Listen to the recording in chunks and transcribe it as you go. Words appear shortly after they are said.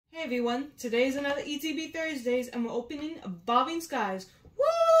Hey everyone, today is another ETB Thursdays and we're opening Evolving Skies.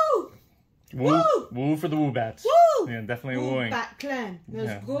 Woo! Woo! Woo for the Woobats. Woo! Yeah, definitely Woo wooing. Bat Clan.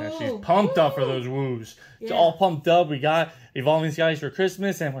 Let's go. Yeah, she's pumped up for those woos. It's all pumped up. We got Evolving Skies for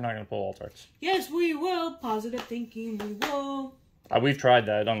Christmas and we're not going to pull all tarts. Yes, we will. Positive thinking, we will. We've tried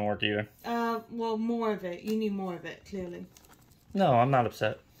that. It doesn't work either. Well, more of it. You need more of it, clearly. No, I'm not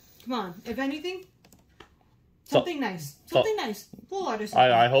upset. Come on. If anything, something nice. Something nice. Full art or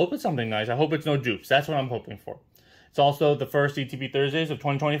something. I hope it's something nice. I hope it's no dupes. That's what I'm hoping for. It's also the first ETB Thursdays of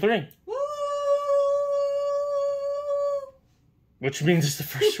 2023. Woo! Which means it's the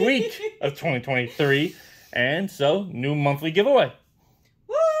first week of 2023. And so, new monthly giveaway.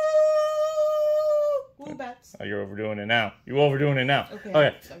 Woo! Woo bats. Oh, you're overdoing it now. You're overdoing it now.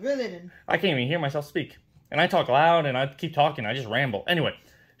 Okay. So reel it in. I can't even hear myself speak. And I talk loud and I keep talking. I just ramble. Anyway,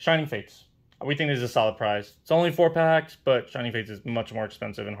 Shining Fates. We think this is a solid prize. It's only 4 packs, but Shining Fates is much more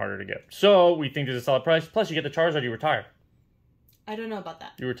expensive and harder to get. So, we think this is a solid price. Plus, you get the Charizard, you retire. I don't know about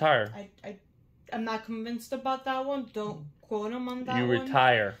that. You retire. I'm not convinced about that one. Don't quote him on that one. You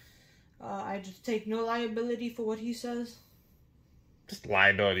retire. I just take no liability for what he says. Just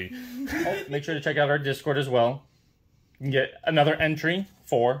liability. Oh, make sure to check out our Discord as well. You can get another entry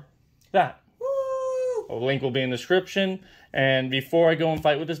for that. A link will be in the description. And before I go and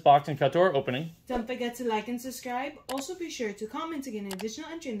fight with this box and cut to our opening, don't forget to like and subscribe. Also be sure to comment to get an additional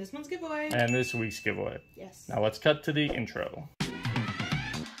entry in this month's giveaway. And this week's giveaway. Yes. Now let's cut to the intro.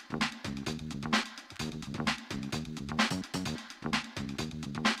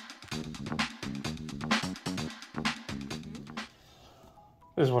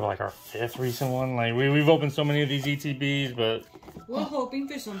 This is what, like our 5th recent one? Like we've opened so many of these ETBs, but we're hoping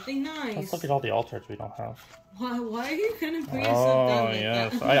for something nice. Let's look at all the altars we don't have. Why are you gonna bring yourself down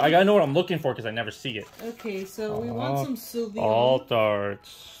like that? I gotta know what I'm looking for because I never see it. Okay, so we want some Sylveon. Altars.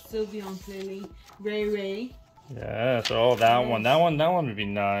 Sylveon, clearly. Ray. Yeah, so that one. That one would be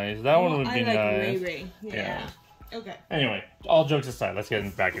nice. That one would be nice. I like Ray. Yeah. Okay. Anyway, all jokes aside, let's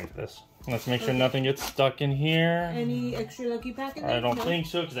get back into this. Let's make sure nothing gets stuck in here. Any extra lucky pack in there? I don't think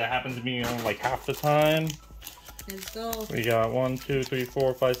so, because that happens to me like half the time. Let's go. We got 1, 2, 3,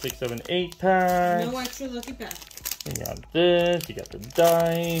 4, 5, 6, 7, 8 packs. No extra lucky pack. You got this, you got the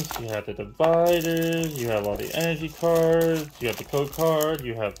dice, you have the dividers, you have all the energy cards, you have the code card,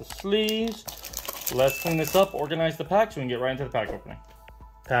 you have the sleeves. Let's clean this up, organize the packs, so we can get right into the pack opening.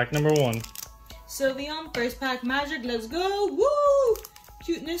 Pack number 1. Sylveon, first pack magic, let's go! Woo!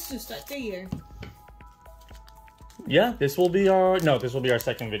 Cuteness to start the year. Yeah, this will be our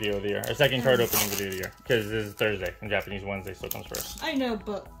second video of the year. Our second card opening video of the year. Because this is Thursday, and Japanese Wednesday still comes first. I know,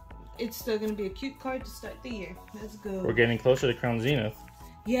 but it's still going to be a cute card to start the year. Let's go. We're getting closer to Crown Zenith.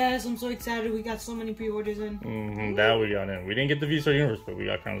 Yes, I'm so excited. We got so many pre-orders in. That we got in. We didn't get the V-Star Universe, but we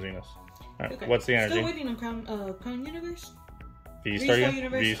got Crown Zenith. Alright, okay. What's the energy? Still waiting on Crown Universe. V-Star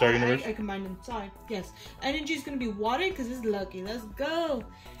Universe? V-Star Universe? I combined them. Sorry. Yes. Energy is going to be water because it's lucky. Let's go.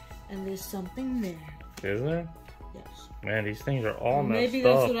 And there's something there. Is there? Yes. Man, these things are all messed up. Maybe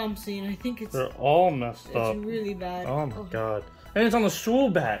that's what I'm seeing. I think it's... They're all messed up. It's really bad. Oh my god. And it's on the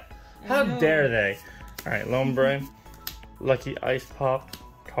Swoolbat. How dare they? Alright, Lombre, Lucky Ice Pop,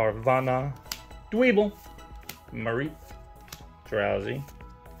 Carvana, Dweeble, Mareep, Drowsy,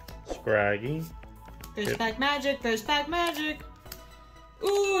 Scraggy. First pack magic, first pack magic.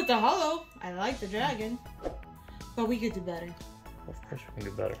 Ooh, the holo. I like the dragon. But we could do better. Of course we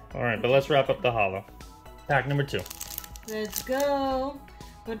can do better. Alright, but let's wrap up the holo. Pack number 2. Let's go.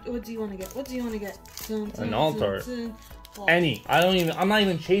 What do you want to get? What do you want to get? An altar. Any. I'm not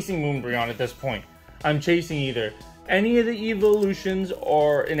even chasing Moonbreon at this point. I'm chasing either any of the evolutions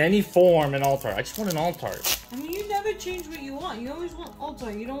or in any form an altar. I just want an altar. I mean, you never change what you want. You always want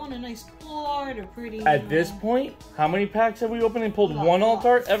altar. You don't want a nice full art or pretty. At this point, how many packs have we opened and pulled one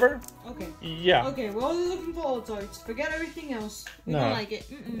altar ever? Okay. Yeah. Okay, we're only looking for altars. Forget everything else. We don't like it.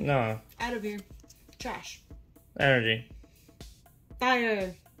 No. Out of here. Trash. Energy.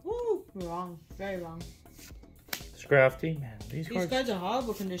 Fire. Woo. Wrong. Very wrong. Scrafty. Man, these cards are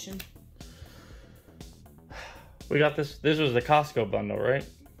horrible condition. We got this. This was the Costco bundle, right?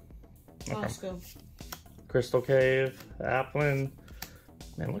 Costco. Okay. Crystal Cave, Applin.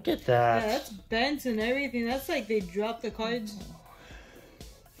 Man, look at that. Yeah, that's bent and everything. That's like they dropped the cards.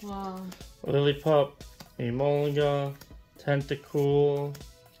 Wow. Lillipup, Emolga, Tentacool.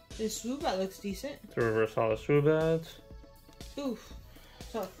 This Swoobat looks decent. The reverse holo Swoobat. Oof.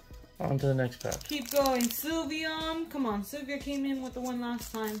 Tough. On to the next pack. Keep going. Sylveon. Come on. Sylvia came in with the one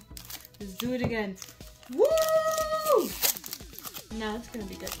last time. Let's do it again. Woo! Now it's going to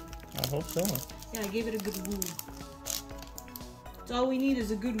be good. I hope so. Yeah, I gave it a good woo. So all we need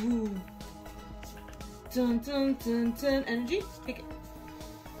is a good woo. Dun dun dun dun. Energy? Pick it.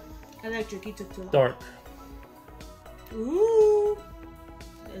 Electric, he took too long. Dark. Ooh.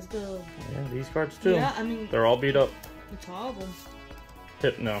 Let's go. Yeah, these cards too. Yeah, I mean... They're all beat up. It's horrible.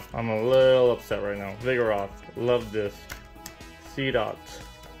 Hypno. I'm a little upset right now. Vigoroth. Love this. C-Dot.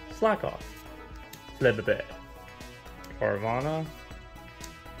 Slack Off. Flebebe. Carvana.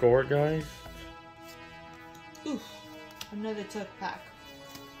 Gorgeist. Oof. Another tough pack.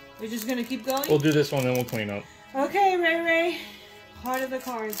 We're just gonna keep going? We'll do this one, then we'll clean up. Okay, Ray Ray. Heart of the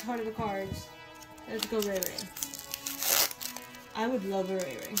cards, heart of the cards. Let's go, Ray Ray. I would love a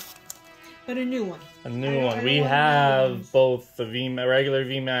Ray Ray. But a new one. A new one. We have both the regular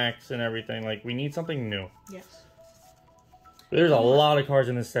VMAX and everything. Like, we need something new. Yes. There's a lot of cards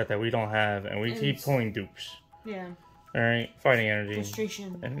in this set that we don't have, and we keep pulling dupes. Yeah. Alright, fighting energy.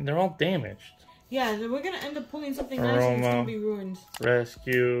 Frustration. And they're all damaged. Yeah, we're gonna end up pulling something nice and it's gonna be ruined.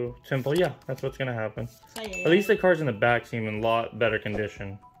 Rescue. Temple. Yeah, that's what's gonna happen. So, yeah. At least the cards in the back seem in a lot better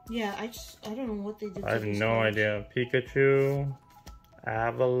condition. Yeah, I don't know what they did. I have no idea. Pikachu.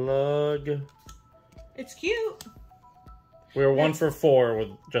 Avalugg. It's cute. We were 1 for 4 with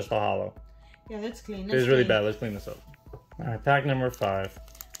just a hollow. Yeah, let's clean. This is really bad. Let's clean this up. Alright, pack number 5.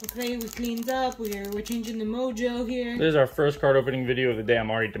 Okay, we cleaned up. We're changing the mojo here. This is our first card opening video of the day.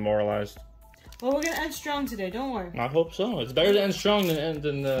 I'm already demoralized. Well, we're gonna end strong today. Don't worry. I hope so. It's better to end strong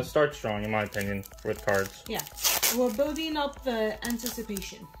than start strong, in my opinion, with cards. Yeah, we're building up the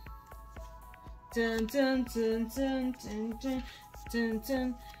anticipation. Dun dun dun dun dun dun dun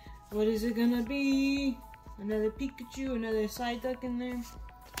dun. What is it gonna be? Another Pikachu, another Psyduck in there.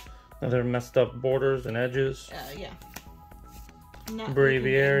 Another messed up borders and edges. Yeah. Not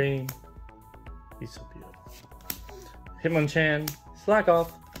Braviary. He's so beautiful. Hitmonchan. Slack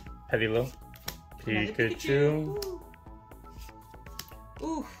Off. Petilo. Pikachu.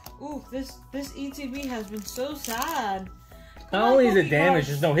 Ooh, this ETB has been so sad. Not only is it damaged,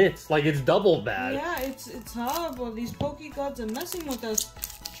 there's no hits. Like, it's double bad. Yeah, it's horrible. These Pokegods are messing with us,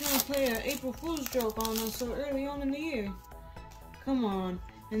 trying to play an April Fool's joke on us so early on in the year. Come on.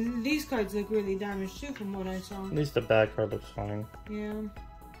 And these cards look really damaged too, from what I saw. At least the back card looks fine. Yeah.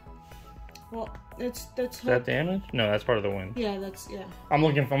 Well, that's Is that damage? No, that's part of the win. Yeah, yeah. I'm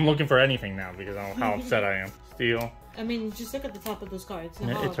looking for anything now because of how upset I am. Steel. I mean, just look at the top of those cards.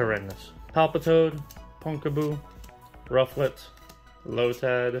 It's horrendous. Palpitoad, Punkaboo, Rufflet,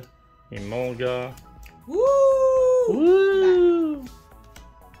 Lotad, Emolga. Woo! Woo!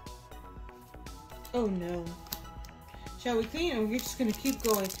 Oh no. Shall we clean or we're just gonna keep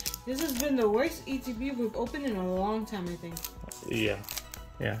going? This has been the worst ETB we've opened in a long time, I think. Yeah.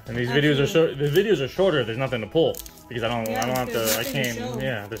 Yeah. And these videos are shorter, there's nothing to pull. Because I don't have to, I can't,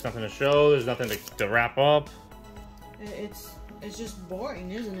 there's nothing to show, there's nothing to wrap up. It's just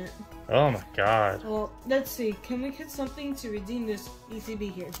boring, isn't it? Oh my god. Well, let's see. Can we get something to redeem this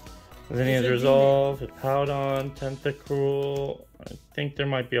ETB here? Zinnia's Resolve, Hippowdon, Tentacruel. I think there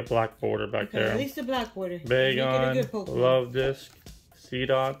might be a black border back there. At least a black border. Bagon, Love Disc,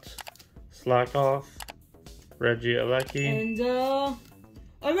 C-Dot, Slack Off, Regieleki. And,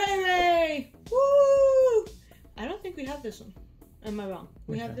 Ray! Woo! I don't think we have this one. Am I wrong?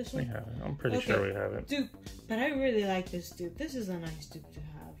 We have this one? We have it. I'm pretty sure we have it. Dupe. But I really like this dupe. This is a nice dupe to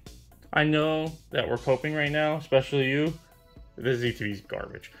have. I know that we're coping right now, especially you. This ETB's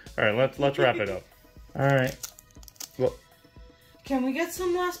garbage. Alright, let's wrap it up. Alright. Well, can we get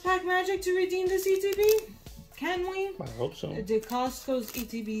some last pack magic to redeem this ETB? Can we? I hope so. Did Costco's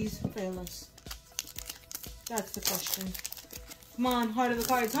ETBs fail us? That's the question. Come on, heart of the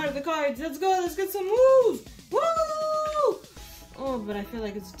cards, heart of the cards. Let's go, let's get some woos! Woo! Oh, but I feel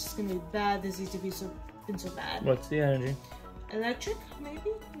like it's just gonna be bad. This ETB's been so bad. What's the energy? Electric,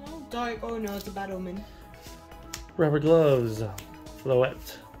 maybe? No, dark. Oh no, it's a bad omen. Rubber gloves,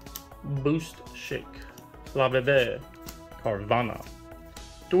 Floette, Boost Shake, Flabébé, Carvana,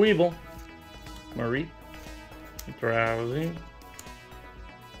 Dweeble, Marie, Drowsy.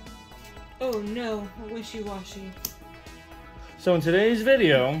 Oh no, wishy-washy. So in today's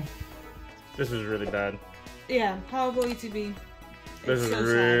video, this is really bad. Yeah, horrible ETB. This is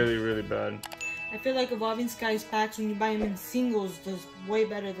really bad. I feel like Evolving Skies packs, when you buy them in singles, does way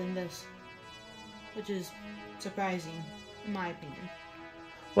better than this. Which is surprising, in my opinion.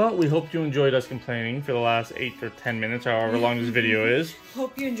 Well, we hope you enjoyed us complaining for the last 8 or 10 minutes, however long this video is.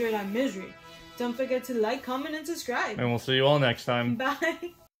 Hope you enjoyed our misery. Don't forget to like, comment, and subscribe. And we'll see you all next time.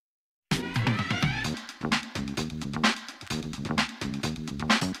 Bye.